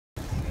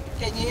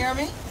Can you hear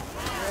me?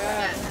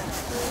 Yeah.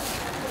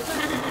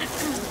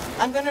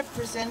 I'm going to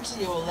present to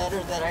you a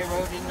letter that I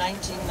wrote in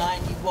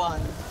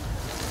 1991,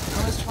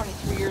 almost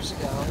 23 years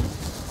ago,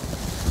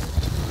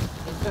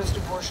 in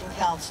post-abortion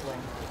counseling.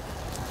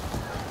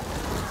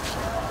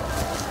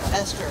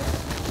 Esther,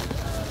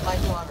 my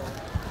daughter,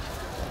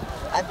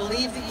 I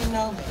believe that you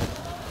know me.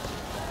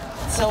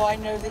 So I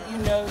know that you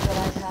know that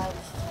I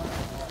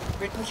have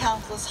written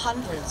countless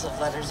hundreds of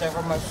letters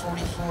over my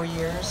 44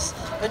 years,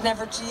 but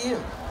never to you.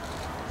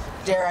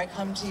 Dare I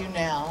come to you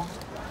now?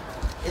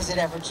 Is it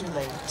ever too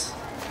late?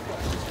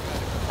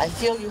 I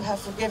feel you have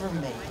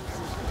forgiven me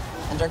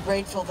and are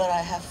grateful that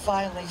I have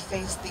finally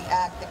faced the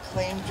act that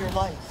claimed your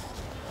life,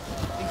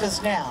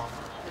 because now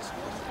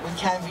we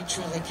can be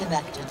truly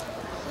connected.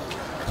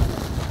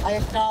 I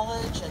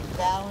acknowledge and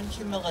bow in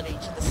humility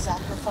to the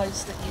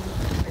sacrifice that you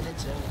committed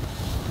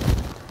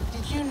to.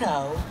 Did you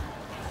know,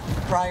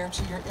 prior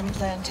to your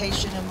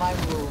implantation in my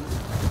womb,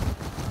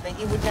 that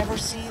you would never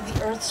see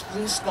the earth's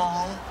blue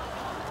sky,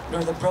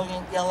 nor the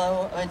brilliant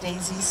yellow of a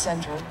daisy's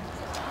center?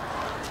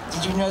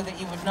 Did you know that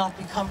you would not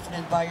be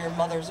comforted by your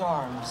mother's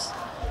arms,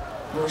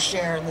 nor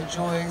share in the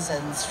joys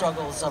and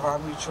struggles of our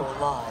mutual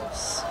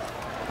lives?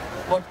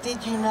 What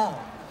did you know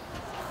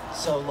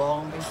so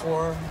long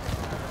before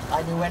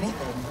I knew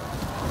anything?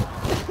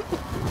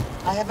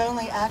 I have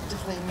only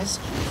actively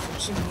missed you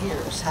for 2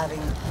 years,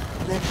 having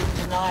lived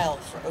in denial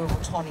for over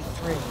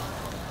 23.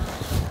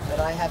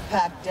 But I have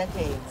packed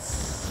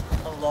decades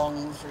of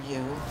longing for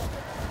you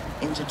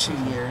into 2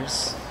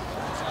 years.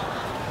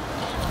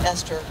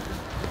 Esther,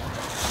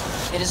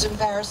 it is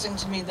embarrassing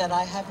to me that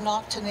I have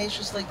not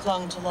tenaciously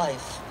clung to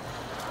life,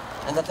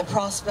 and that the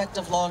prospect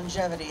of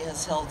longevity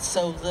has held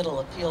so little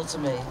appeal to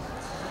me.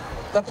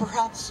 But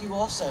perhaps you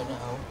also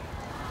know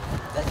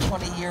that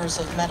 20 years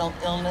of mental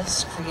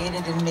illness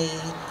created in me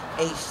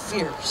a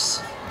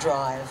fierce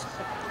drive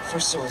for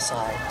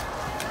suicide.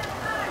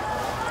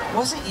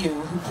 Was it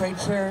you who prayed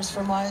prayers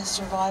for my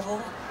survival?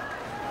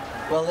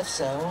 Well, if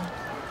so,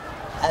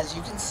 as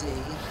you can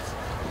see,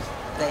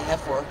 they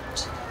have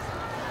worked.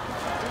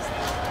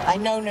 I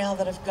know now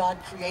that if God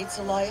creates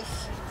a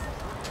life,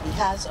 He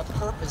has a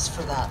purpose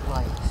for that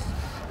life.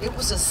 It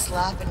was a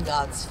slap in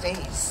God's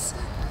face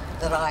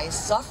that I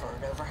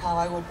suffered over how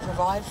I would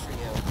provide for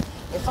you.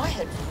 If I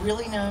had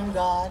really known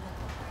God,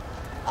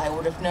 I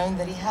would have known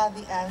that He had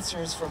the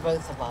answers for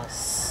both of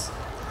us.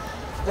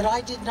 But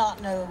I did not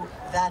know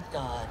that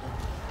God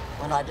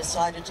when I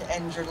decided to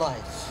end your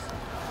life.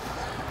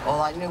 All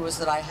I knew was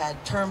that I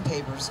had term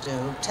papers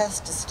due,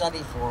 tests to study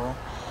for,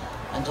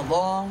 and a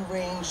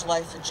long-range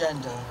life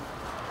agenda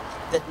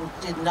that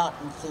did not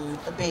include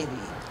a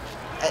baby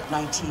at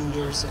 19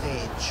 years of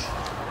age.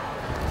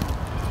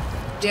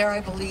 Dare I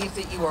believe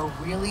that you are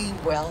really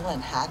well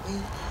and happy,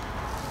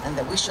 and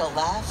that we shall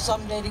laugh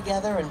someday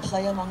together and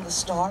play among the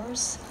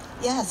stars?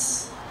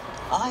 Yes,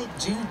 I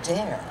do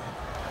dare,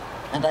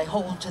 and I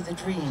hold to the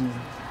dream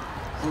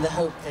in the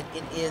hope that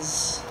it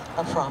is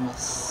a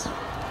promise.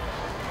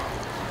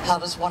 How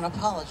does one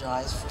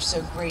apologize for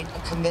so great a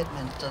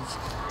commitment of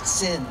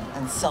sin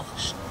and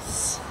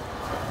selfishness?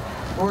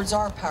 Words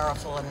are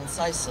powerful and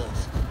incisive,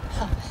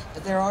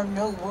 but there are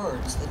no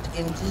words that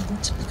begin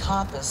to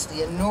encompass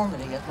the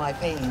enormity of my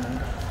pain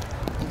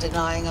in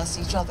denying us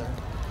each other.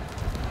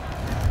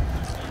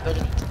 But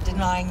in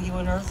denying you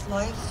an earth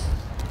life,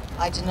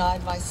 I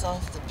denied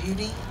myself the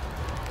beauty,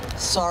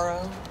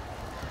 sorrow,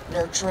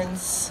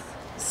 nurturance,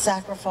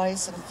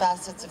 sacrifice, and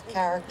facets of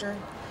character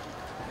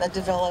that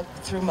develop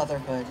through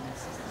motherhood.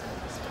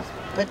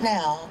 But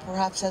now,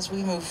 perhaps as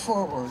we move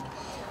forward,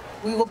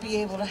 we will be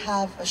able to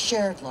have a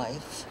shared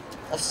life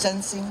of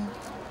sensing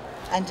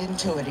and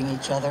intuiting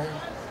each other.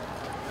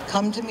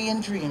 Come to me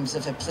in dreams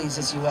if it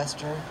pleases you,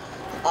 Esther.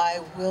 I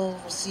will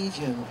receive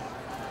you.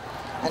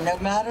 And no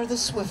matter the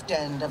swift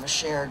end of a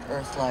shared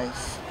earth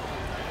life,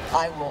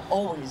 I will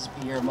always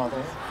be your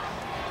mother.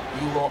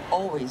 You will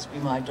always be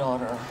my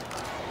daughter.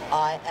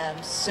 I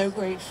am so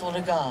grateful to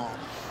God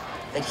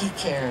that He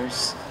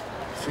cares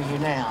for you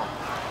now.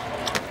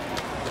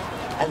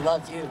 I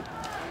love you.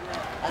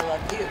 I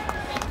love you.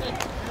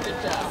 Good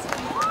job.